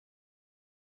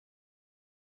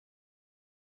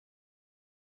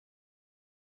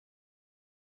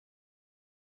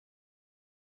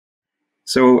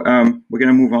So we're going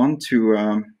to move on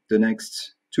to the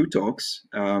next two talks.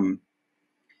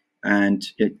 And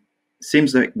it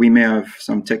seems like we may have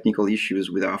some technical issues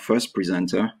with our first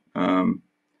presenter.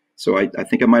 So I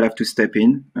think I might have to step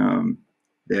in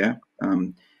there.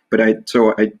 But I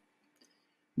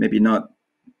maybe not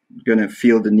going to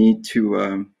feel the need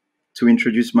to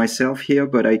introduce myself here,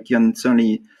 but I can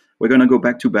certainly, we're going to go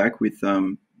back to back with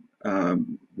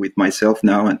myself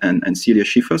now and Celia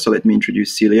Schiffer. So let me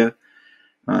introduce Celia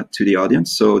to the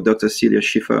audience. So Dr. Celia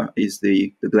Schiffer is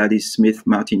the Gladys Smith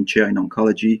Martin Chair in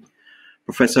Oncology,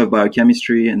 Professor of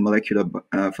Biochemistry and Molecular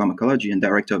Pharmacology, and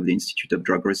Director of the Institute of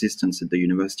Drug Resistance at the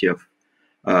University of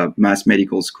Mass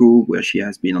Medical School, where she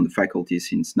has been on the faculty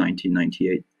since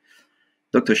 1998.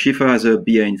 Dr. Schiffer has a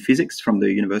BA in Physics from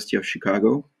the University of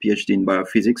Chicago, PhD in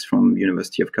Biophysics from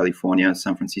University of California,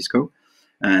 San Francisco,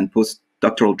 and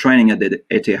postdoctoral training at the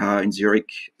ETH in Zurich,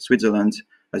 Switzerland,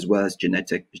 as well as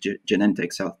Genentech,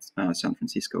 San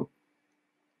Francisco.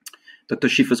 Dr.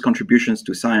 Schiffer's contributions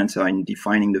to science are in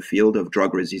defining the field of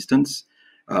drug resistance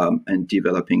and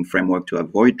developing framework to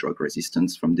avoid drug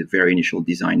resistance from the very initial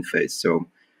design phase. So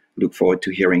look forward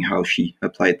to hearing how she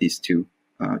applied this to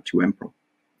Mpro.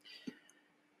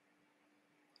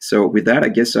 So with that, I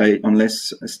guess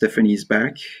unless Stephanie is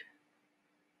back,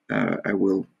 I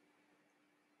will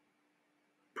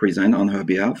present on her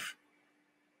behalf.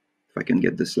 If I can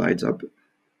get the slides up.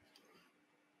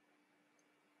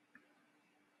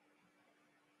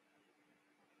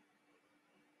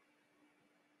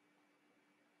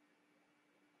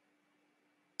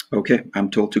 Okay,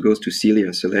 I'm told to go to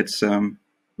Celia, so let's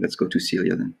go to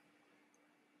Celia then.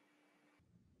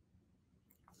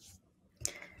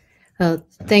 Well,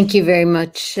 thank you very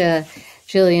much,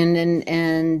 Julien,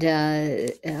 and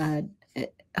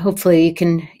hopefully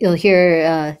you'll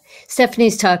hear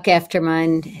Stephanie's talk after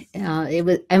mine.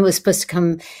 I was supposed to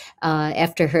come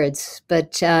after hers,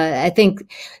 but I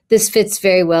think this fits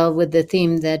very well with the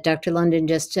theme that Dr. London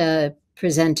just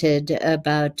presented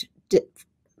about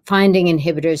finding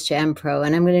inhibitors to Mpro.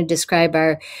 And I'm going to describe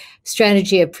our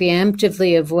strategy of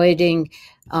preemptively avoiding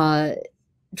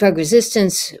drug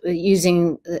resistance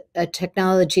using a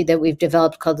technology that we've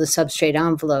developed called the substrate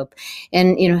envelope.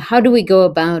 And, how do we go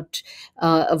about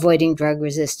avoiding drug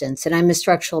resistance? And I'm a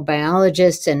structural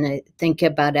biologist, and I think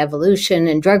about evolution.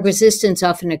 And drug resistance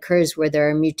often occurs where there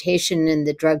are mutations in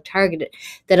the drug target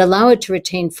that allow it to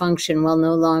retain function while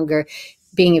no longer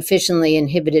being efficiently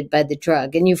inhibited by the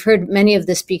drug. And you've heard many of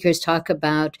the speakers talk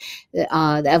about the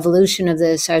evolution of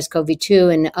the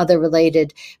SARS-CoV-2 and other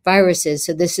related viruses.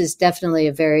 So this is definitely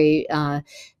a very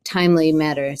timely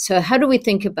matter. So how do we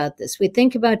think about this? We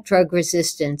think about drug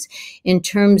resistance in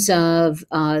terms of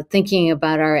thinking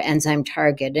about our enzyme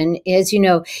target. And as you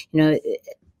know,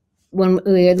 when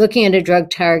we are looking at a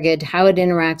drug target, how it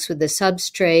interacts with the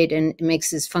substrate and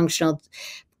makes this functional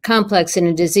complex in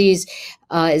a disease.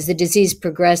 As the disease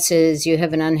progresses, you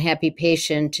have an unhappy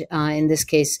patient, in this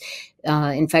case,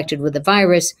 infected with a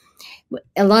virus.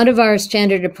 A lot of our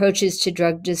standard approaches to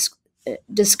drug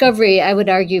discovery, I would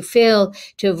argue, fail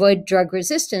to avoid drug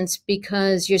resistance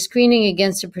because you're screening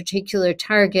against a particular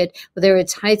target, whether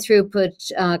it's high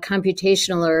throughput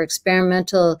computational or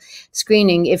experimental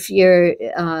screening. If you're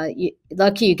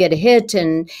lucky, you get a hit,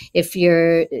 and if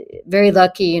you're very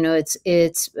lucky,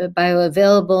 it's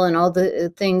bioavailable and all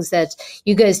the things that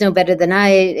you guys know better than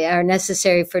I are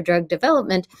necessary for drug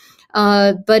development.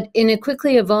 But in a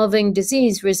quickly evolving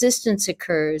disease, resistance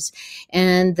occurs,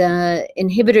 and the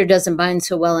inhibitor doesn't bind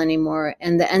so well anymore,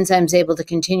 and the enzyme's able to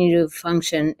continue to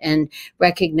function and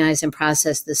recognize and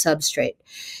process the substrate.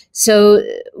 So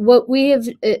what we have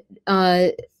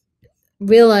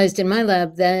realized in my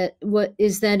lab that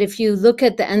if you look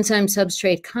at the enzyme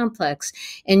substrate complex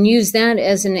and use that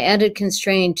as an added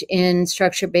constraint in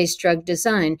structure-based drug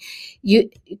design, you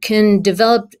can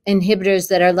develop inhibitors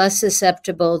that are less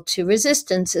susceptible to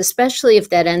resistance, especially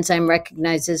if that enzyme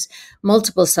recognizes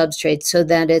multiple substrates so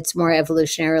that it's more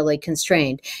evolutionarily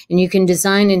constrained. And you can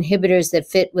design inhibitors that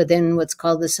fit within what's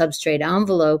called the substrate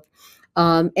envelope.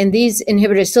 And these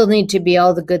inhibitors still need to be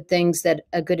all the good things that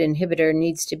a good inhibitor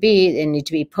needs to be. They need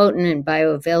to be potent and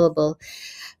bioavailable,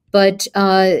 but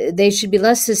they should be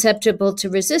less susceptible to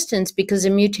resistance because a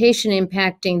mutation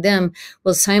impacting them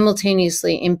will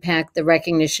simultaneously impact the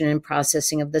recognition and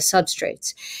processing of the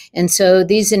substrates. And so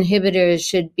these inhibitors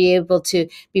should be able to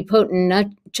be potent not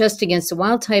just against the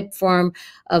wild type form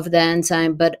of the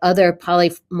enzyme, but other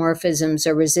polymorphisms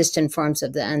or resistant forms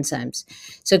of the enzymes.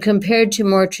 So compared to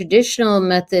more traditional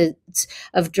methods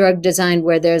of drug design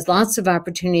where there's lots of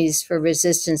opportunities for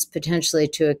resistance potentially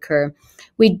to occur,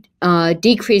 we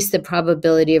decrease the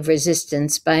probability of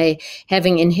resistance by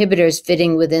having inhibitors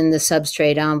fitting within the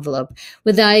substrate envelope,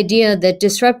 with the idea that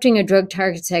disrupting a drug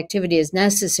target's activity is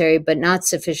necessary but not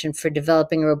sufficient for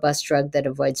developing a robust drug that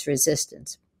avoids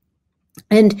resistance.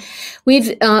 And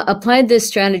we've applied this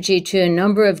strategy to a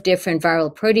number of different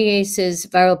viral proteases.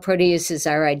 Viral proteases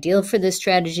are ideal for this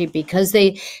strategy because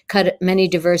they cut many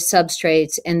diverse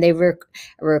substrates, and they were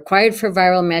required for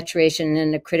viral maturation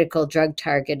and a critical drug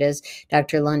target, as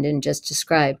Dr. London just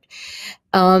described.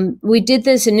 We did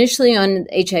this initially on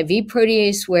HIV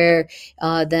protease, where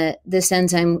this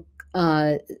enzyme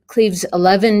cleaves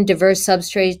 11 diverse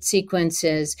substrate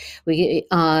sequences. We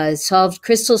solved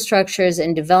crystal structures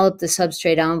and developed the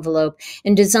substrate envelope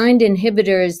and designed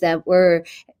inhibitors that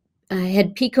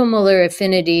had picomolar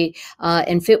affinity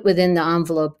and fit within the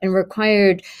envelope and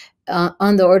required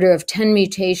on the order of 10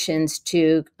 mutations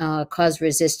to cause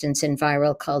resistance in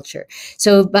viral culture.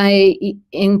 So by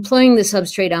employing the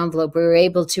substrate envelope, we were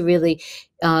able to really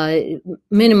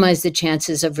minimize the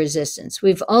chances of resistance.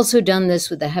 We've also done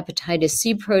this with the hepatitis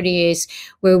C protease,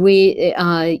 where we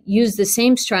use the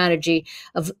same strategy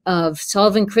of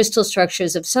solving crystal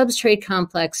structures of substrate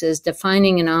complexes,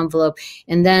 defining an envelope,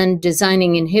 and then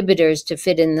designing inhibitors to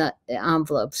fit in the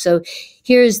envelope. So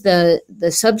here's the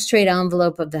substrate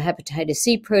envelope of the hepatitis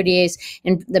C protease,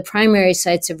 and the primary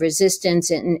sites of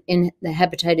resistance in the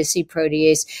hepatitis C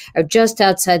protease are just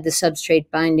outside the substrate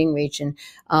binding region,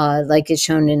 like is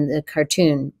shown in the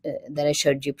cartoon that I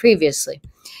showed you previously.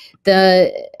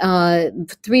 The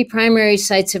three primary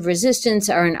sites of resistance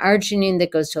are an arginine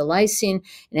that goes to a lysine,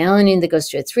 an alanine that goes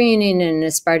to a threonine, and an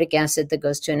aspartic acid that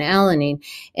goes to an alanine.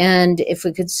 And if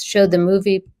we could show the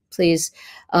movie, please,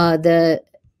 the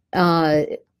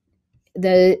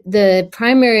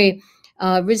primary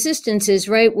resistance is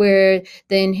right where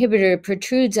the inhibitor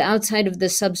protrudes outside of the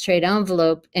substrate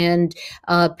envelope and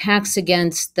packs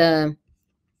against this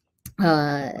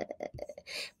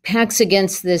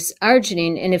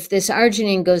arginine. And if this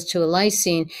arginine goes to a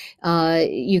lysine,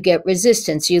 you get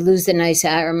resistance. You lose the nice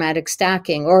aromatic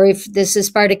stacking. Or if this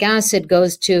aspartic acid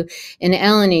goes to an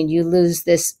alanine, you lose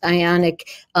this ionic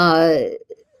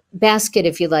basket,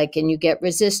 if you like, and you get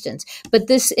resistance. But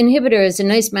this inhibitor is a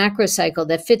nice macrocycle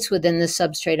that fits within the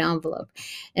substrate envelope.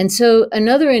 And so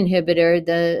another inhibitor,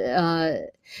 the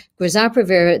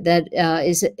grazoprevir, that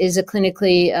is a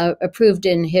clinically approved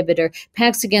inhibitor,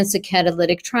 packs against the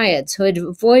catalytic triad. So it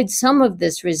avoids some of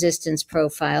this resistance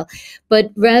profile,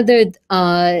 but rather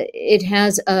it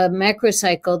has a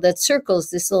macrocycle that circles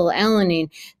this little alanine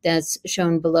that's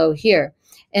shown below here.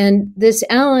 And this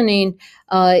alanine,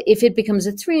 if it becomes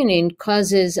a threonine,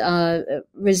 causes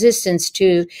resistance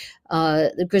to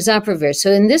the grazoprevir.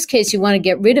 So in this case, you want to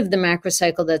get rid of the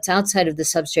macrocycle that's outside of the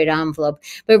substrate envelope,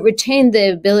 but retain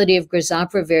the ability of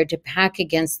grazoprevir to pack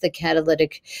against the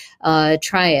catalytic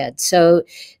triad, so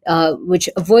which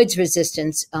avoids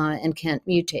resistance and can't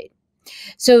mutate.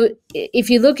 So if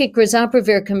you look at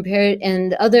grazoprevir compared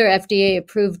and other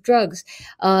FDA-approved drugs,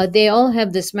 they all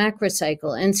have this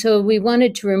macrocycle. And so we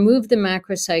wanted to remove the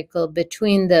macrocycle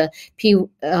between the P1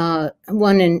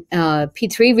 and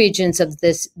P3 regions of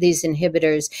these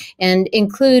inhibitors and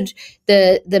include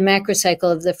the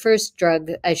macrocycle of the first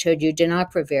drug I showed you,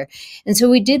 tenofovir. And so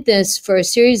we did this for a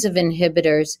series of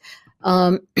inhibitors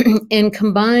and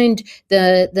combined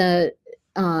the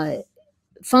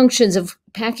functions of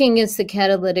packing against the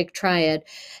catalytic triad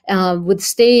with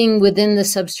staying within the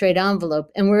substrate envelope.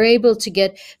 And we're able to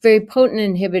get very potent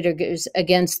inhibitors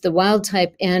against the wild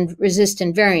type and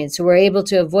resistant variants. So we're able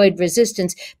to avoid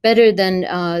resistance better than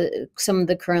some of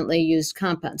the currently used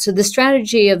compounds. So the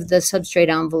strategy of the substrate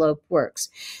envelope works.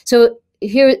 So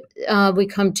here we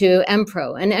come to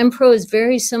Mpro, and Mpro is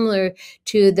very similar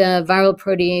to the viral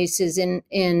proteases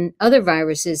in other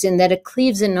viruses in that it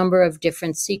cleaves a number of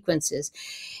different sequences.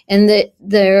 And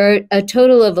there are a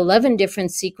total of 11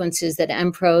 different sequences that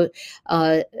Mpro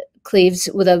cleaves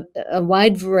with a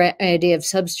wide variety of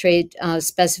substrate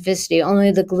specificity. Only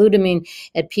the glutamine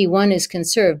at P1 is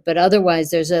conserved, but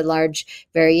otherwise there's a large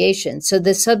variation. So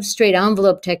the substrate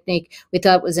envelope technique we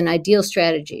thought was an ideal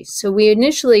strategy. So we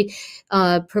initially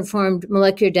performed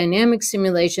molecular dynamic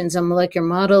simulations on molecular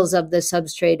models of the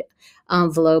substrate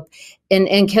envelope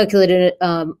and calculated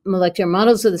molecular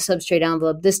models of the substrate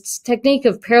envelope. This technique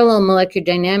of parallel molecular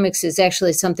dynamics is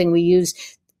actually something we use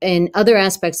in other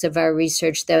aspects of our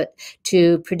research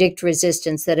to predict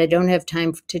resistance that I don't have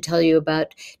time to tell you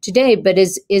about today, but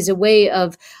is a way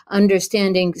of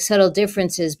understanding subtle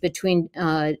differences between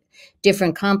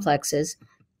different complexes.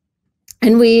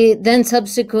 And we then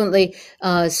subsequently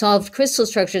solved crystal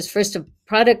structures, first of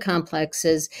product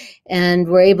complexes, and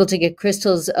we're able to get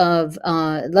crystals of,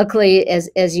 luckily,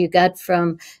 as you got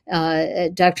from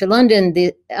Dr. London,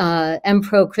 the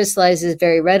MPRO crystallizes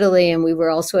very readily, and we were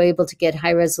also able to get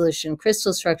high-resolution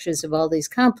crystal structures of all these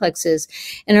complexes,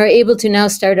 and are able to now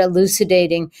start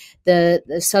elucidating the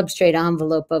substrate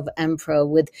envelope of MPRO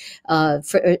with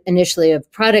initially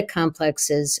of product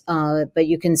complexes, but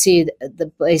you can see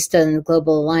based on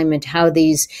global alignment how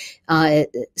these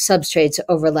substrates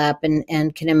overlap and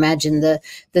can imagine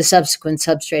the subsequent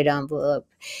substrate envelope.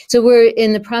 So we're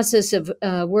in the process of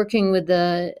working with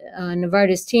the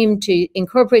Novartis team to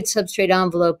incorporate substrate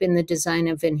envelope in the design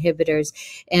of inhibitors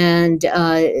and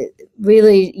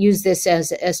really use this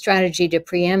as a strategy to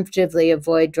preemptively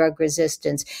avoid drug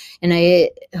resistance. And I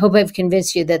hope I've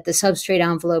convinced you that the substrate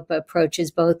envelope approach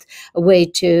is both a way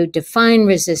to define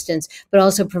resistance, but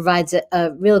also provides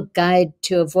a real guide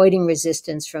to avoiding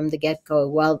resistance from the get-go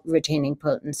while retaining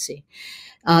potency.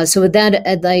 So with that,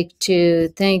 I'd like to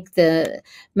thank the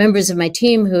members of my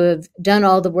team who have done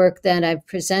all the work that I've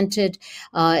presented,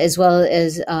 as well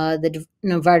as the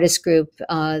Novartis group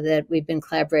that we've been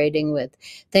collaborating with.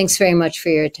 Thanks very much for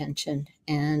your attention.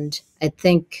 And I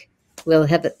think we'll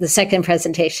have the second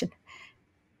presentation.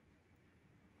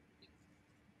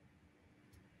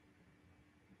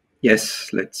 Yes,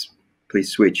 let's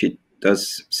please switch. It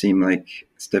does seem like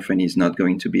Stephanie is not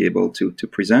going to be able to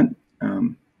present.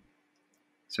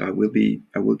 So I will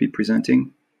be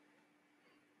presenting.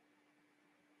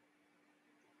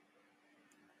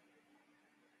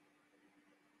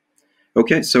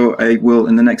 Okay, so I will,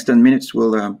 in the next 10 minutes,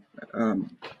 will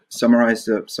summarize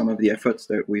some of the efforts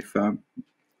that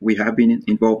we have been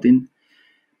involved in.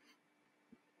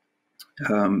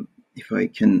 If I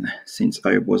can, since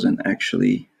I wasn't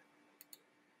actually,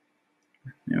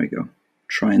 there we go,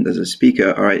 trained as a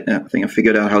speaker. All right, I think I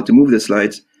figured out how to move the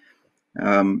slides.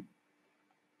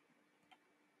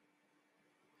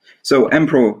 So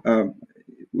MPRO,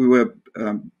 we were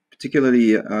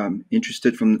particularly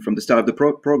interested from the start of the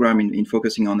program in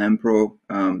focusing on MPRO.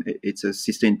 It's a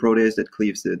cysteine protease that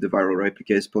cleaves the viral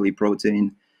replicase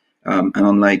polyprotein, and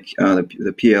unlike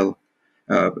the PL,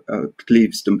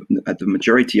 cleaves at the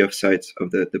majority of sites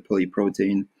of the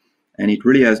polyprotein, and it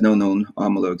really has no known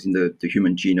homologs in the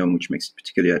human genome, which makes it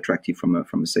particularly attractive from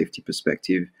a safety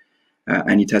perspective.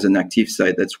 And it has an active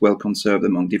site that's well conserved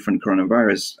among different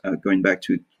coronavirus, going back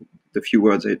to the few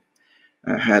words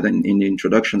I had in the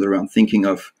introductions around thinking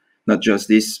of not just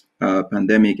this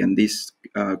pandemic and this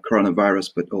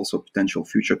coronavirus, but also potential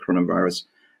future coronavirus.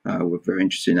 We're very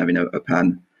interested in having a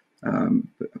pan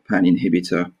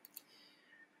inhibitor.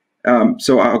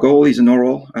 So our goal is an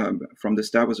oral, from the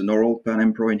start was an oral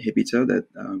pan-MPRO inhibitor that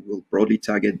will broadly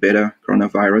target beta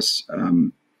coronavirus,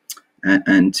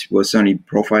 and we're certainly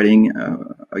profiling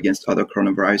against other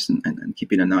coronavirus and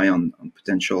keeping an eye on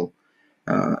potential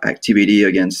activity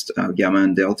against Gamma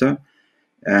and Delta.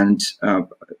 And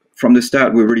from the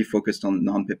start, we really focused on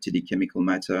non-peptidic chemical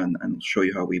matter, and I'll show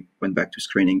you how we went back to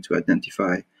screening to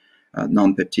identify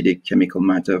non-peptidic chemical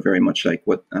matter, very much like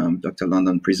what Dr.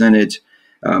 London presented.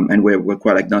 And we're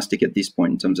quite agnostic at this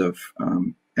point in terms of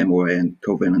MOA and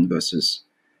covalent versus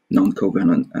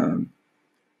non-covalent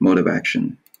mode of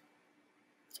action.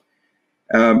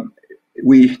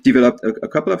 We developed a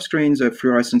couple of screens, a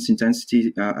fluorescence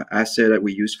intensity assay that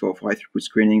we use for high throughput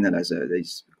screening that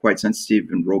is quite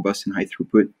sensitive and robust in high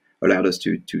throughput, allowed us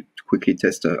to quickly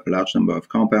test a large number of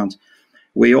compounds.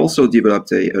 We also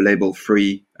developed a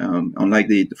label-free, unlike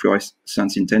the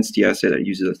fluorescence intensity assay that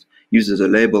uses a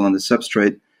label on the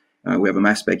substrate. We have a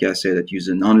mass spec assay that uses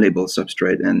a non-label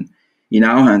substrate, and in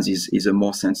our hands is a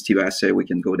more sensitive assay. We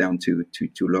can go down to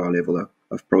lower level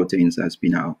of proteins. That's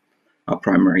been our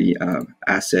primary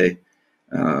assay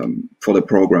for the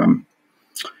program.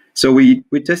 So we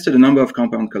tested a number of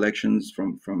compound collections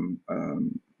from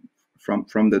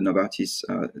the Novartis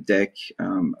deck,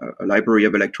 a library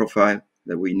of electrophile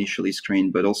that we initially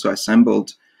screened, but also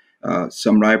assembled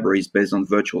some libraries based on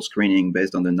virtual screening,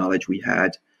 based on the knowledge we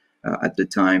had at the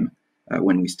time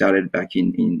when we started back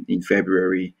in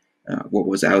February, what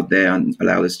was out there, and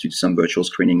allowed us to do some virtual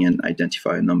screening and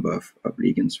identify a number of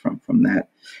ligands from that.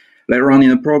 Later on in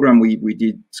the program, we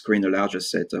did screen a larger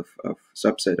subset of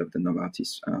the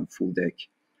Novartis full deck,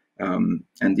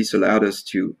 and this allowed us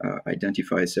to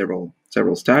identify several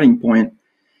starting points.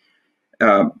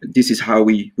 This is how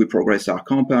we progress our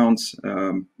compounds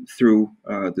through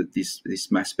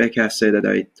this mass spec assay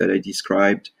that I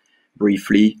described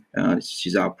briefly. This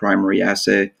is our primary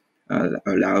assay that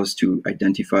allows to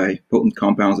identify potent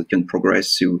compounds that can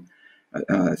progress through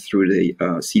the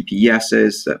CPE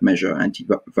assays that measure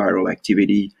antiviral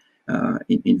activity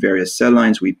in various cell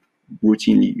lines. We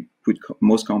routinely put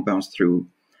most compounds through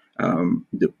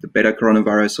the beta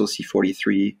coronavirus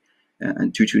OC43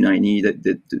 and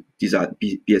 2290. These are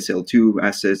BSL2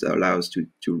 assays that allow us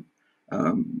to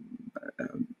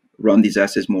run these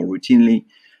assays more routinely.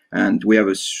 And we have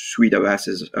a suite of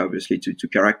assays, obviously, to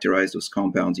characterize those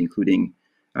compounds, including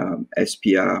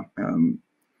SPR,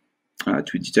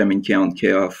 to determine K on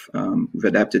K off. We've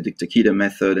adapted the Takeda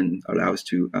method and allow us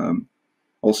to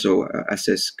also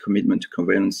assess commitment to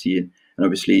covalency, and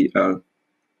obviously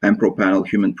AMPRO panel,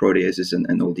 human proteases,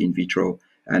 and all the in vitro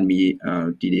ANMI,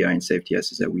 DDI, and safety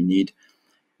assays that we need.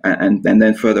 And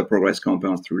then further progress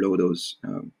compounds through low dose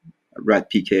rat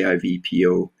PK, IV,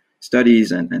 PO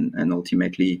studies, and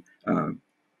ultimately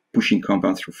pushing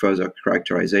compounds through further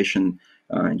characterization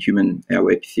in human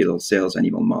airway epithelial cells,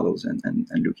 animal models, and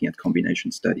looking at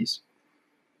combination studies.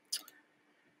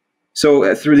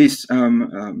 So through this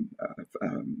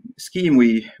scheme,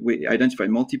 we identified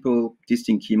multiple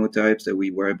distinct chemotypes that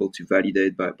we were able to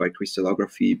validate by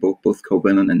crystallography, both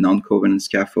covalent and non-covalent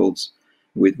scaffolds,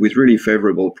 with really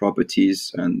favorable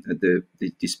properties. And the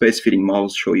space-fitting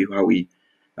models show you how we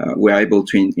were able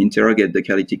to interrogate the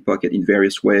catalytic pocket in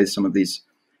various ways. Some of these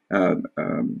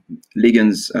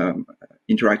ligands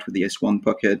interact with the S1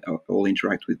 pocket, or all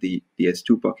interact with the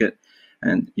S2 pocket.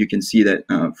 And you can see that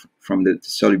from the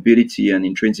solubility and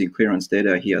intrinsic clearance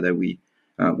data here that we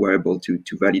were able to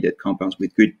validate compounds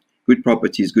with good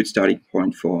properties, good starting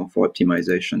point for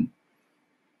optimization.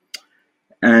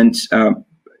 And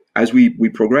as we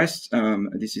progressed,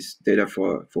 this is data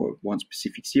for one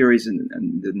specific series, and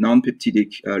the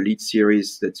non-peptidic lead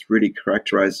series that's really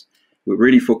characterized. We're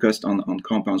really focused on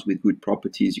compounds with good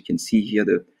properties. You can see here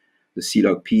the C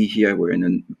log P here. We're in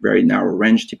a very narrow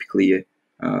range, typically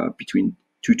between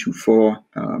 2 to 4,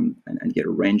 and get a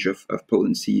range of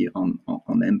potency on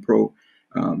MPRO.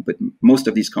 But most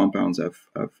of these compounds have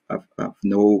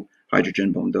no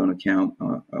hydrogen bond donor count,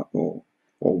 or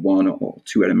 1 or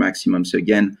 2 at a maximum. So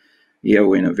again, here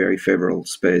we're in a very favorable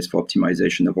space for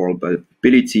optimization of oral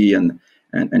bioavailability,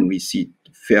 and we see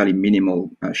fairly minimal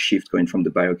shift going from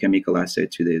the biochemical assay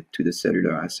to the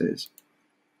cellular assays.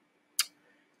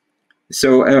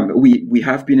 So we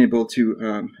have been able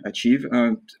to achieve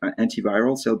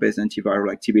antiviral, cell-based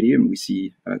antiviral activity, and we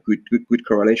see good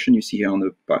correlation. You see here on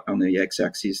the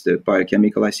x-axis the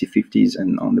biochemical IC50s,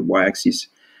 and on the y-axis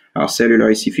our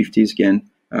cellular IC50s. Again,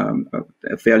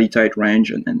 a fairly tight range,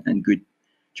 and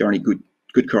generally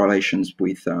good correlations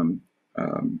with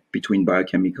between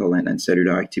biochemical and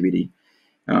cellular activity.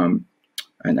 And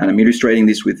I'm illustrating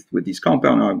this with this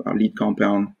compound, our lead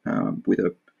compound, with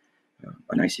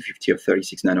an IC50 of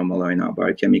 36 nanomolar in our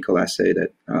biochemical assay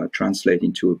that translate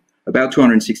into about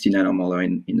 260 nanomolar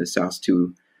in the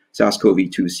SARS-CoV-2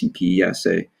 CPE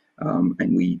assay.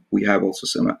 And we have also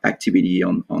some activity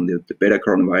on the beta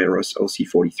coronavirus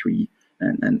OC43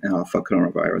 and alpha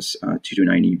coronavirus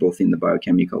 2290, both in the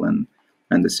biochemical and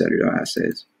the cellular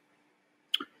assays.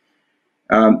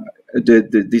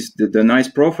 The nice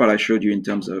profile I showed you in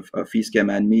terms of FISCAM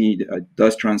and me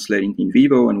does translate in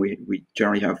vivo, and we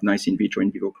generally have nice in vitro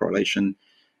in vivo correlation,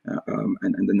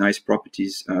 and the nice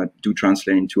properties do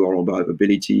translate into oral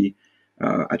bioavailability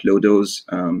at low dose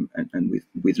and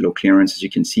with low clearance. As you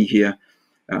can see here,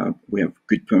 we have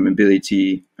good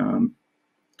permeability,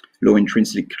 low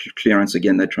intrinsic clearance.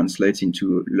 Again, that translates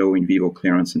into low in vivo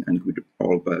clearance and good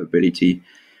oral bioavailability.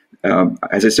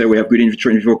 As I said, we have good in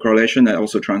vitro in vivo correlation that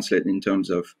also translates in terms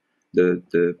of the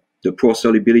poor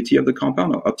solubility of the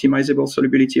compound, or optimizable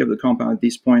solubility of the compound at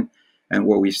this point. And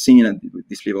what we've seen at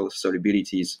this level of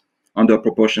solubility is under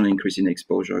proportional increase in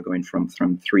exposure, going from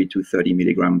 3 to 30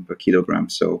 milligram per kilogram.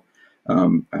 So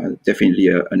definitely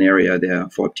an area there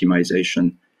for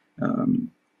optimization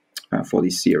for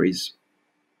this series.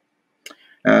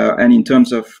 And in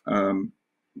terms of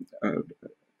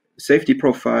safety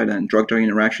profile and drug-drug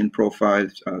interaction profile,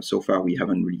 so far we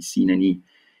haven't really seen any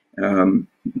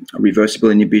reversible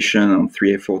inhibition on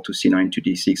 3A4 to C9 to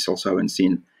D6. Also haven't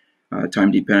seen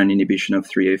time-dependent inhibition of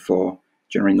 3A4.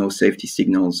 Generally no safety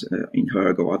signals in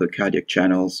HERG or other cardiac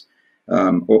channels,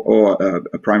 or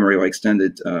a primary or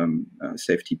extended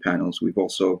safety panels. We've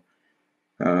also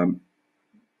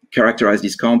characterized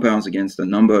these compounds against a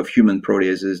number of human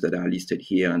proteases that are listed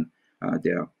here, and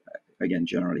they are, again,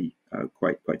 generally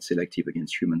quite selective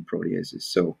against human proteases.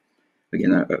 So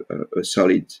again, a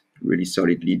solid, really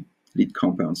solid lead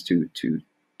compounds to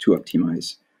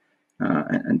optimize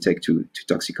and take to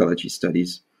toxicology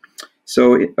studies.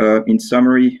 So in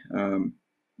summary,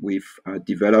 we've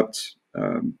developed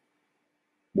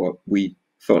what we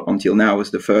thought until now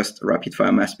was the first rapid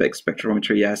fire mass spec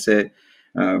spectrometry assay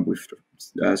We've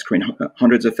screened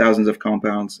hundreds of thousands of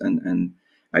compounds and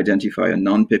identify a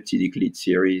non-peptidic lead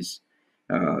series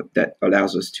that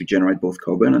allows us to generate both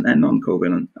covalent and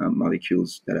non-covalent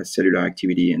molecules that have cellular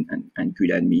activity and good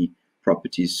ADME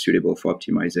properties suitable for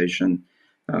optimization.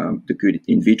 The good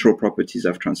in vitro properties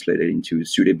have translated into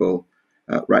suitable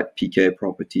rat PK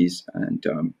properties, and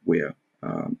we're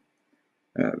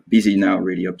busy now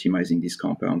really optimizing this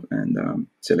compound and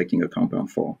selecting a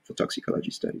compound for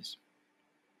toxicology studies.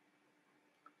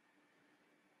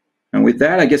 And with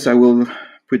that, I guess I will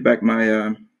put back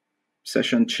my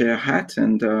session chair hat,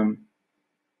 and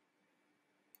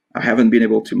I haven't been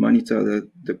able to monitor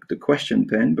the question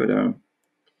pen, but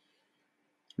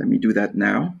let me do that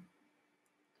now.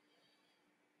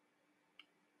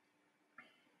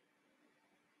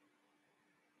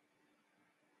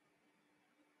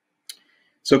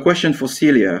 So question for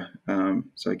Celia,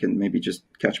 so I can maybe just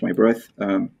catch my breath.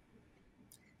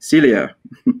 Celia,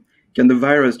 can the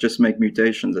virus just make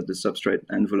mutations at the substrate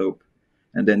envelope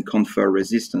and then confer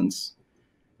resistance?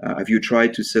 Have you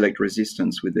tried to select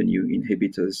resistance with the new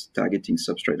inhibitors targeting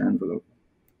substrate envelope?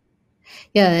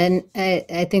 Yeah, and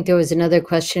I think there was another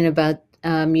question about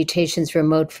mutations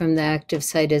remote from the active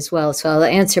site as well. So I'll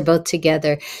answer both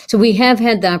together. So we have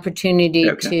had the opportunity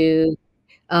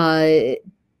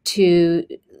to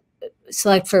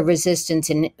select for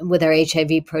resistance with our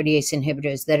HIV protease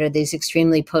inhibitors that are these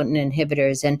extremely potent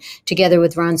inhibitors. And together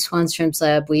with Ron Swanstrom's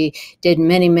lab, we did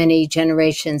many, many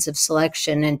generations of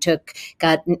selection and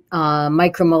got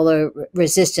micromolar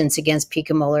resistance against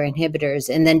picomolar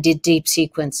inhibitors, and then did deep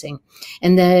sequencing.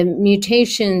 And the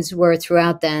mutations were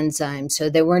throughout the enzyme. So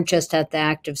they weren't just at the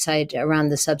active site around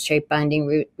the substrate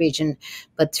binding region,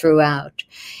 but throughout.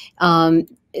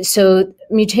 So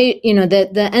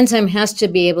the enzyme has to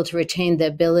be able to retain the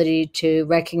ability to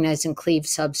recognize and cleave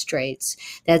substrates.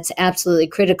 That's absolutely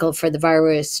critical for the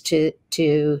virus to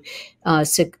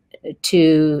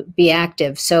be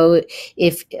active. So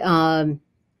if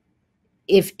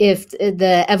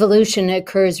the evolution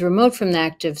occurs remote from the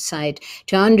active site,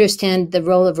 to understand the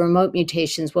role of remote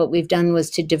mutations, what we've done was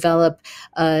to develop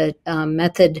a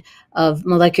method of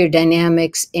molecular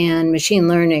dynamics and machine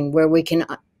learning where we can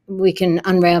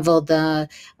unravel the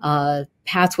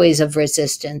pathways of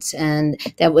resistance. And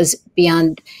that was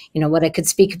beyond, what I could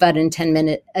speak about in a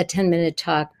 10-minute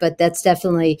talk, but that's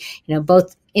definitely,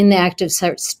 both in the active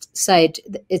site,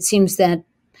 it seems that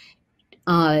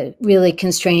really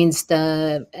constrains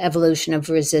the evolution of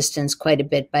resistance quite a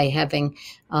bit by having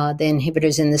the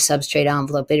inhibitors in the substrate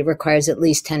envelope. It requires at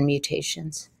least 10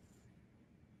 mutations.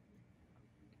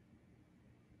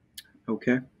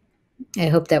 Okay. I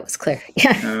hope that was clear.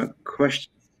 Yeah.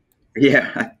 Question.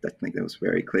 Yeah, I think that was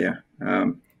very clear.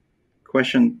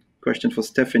 Question for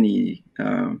Stephanie,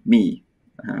 me.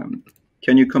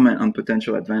 Can you comment on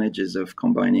potential advantages of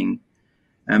combining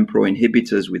AMPRO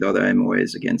inhibitors with other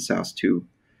MOAs against SARS-2?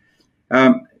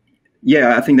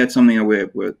 Yeah, I think that's something that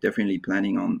we're definitely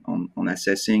planning on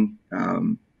assessing.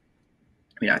 I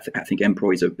think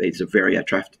AMPRO is a very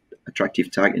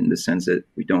attractive target in the sense that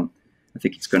I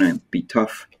think it's going to be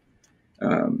tough.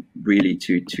 Really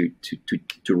to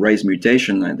raise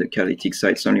mutation at the catalytic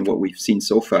site. Certainly what we've seen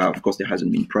so far, of course there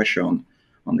hasn't been pressure on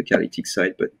the catalytic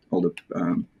site, but all the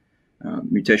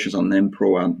mutations on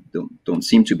AMPRO don't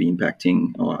seem to be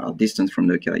impacting or are distant from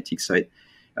the catalytic site.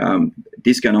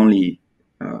 This can only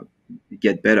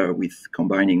get better with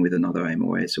combining with another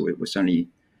MOA, so we're certainly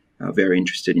very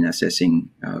interested in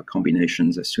assessing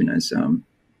combinations as soon as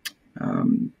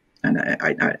and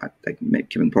I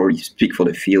can probably speak for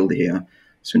the field here.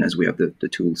 As soon as we have the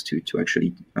tools to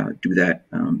actually do that,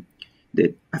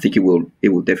 I think it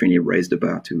will definitely raise the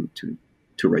bar to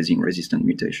raising resistant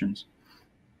mutations.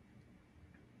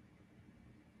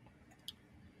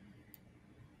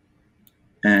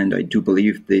 And I do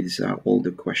believe these are all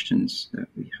the questions that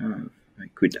we have. I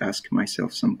could ask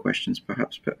myself some questions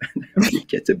perhaps, but it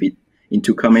gets a bit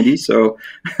into comedy. So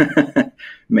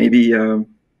maybe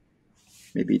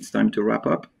it's time to wrap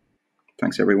up.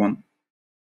 Thanks, everyone.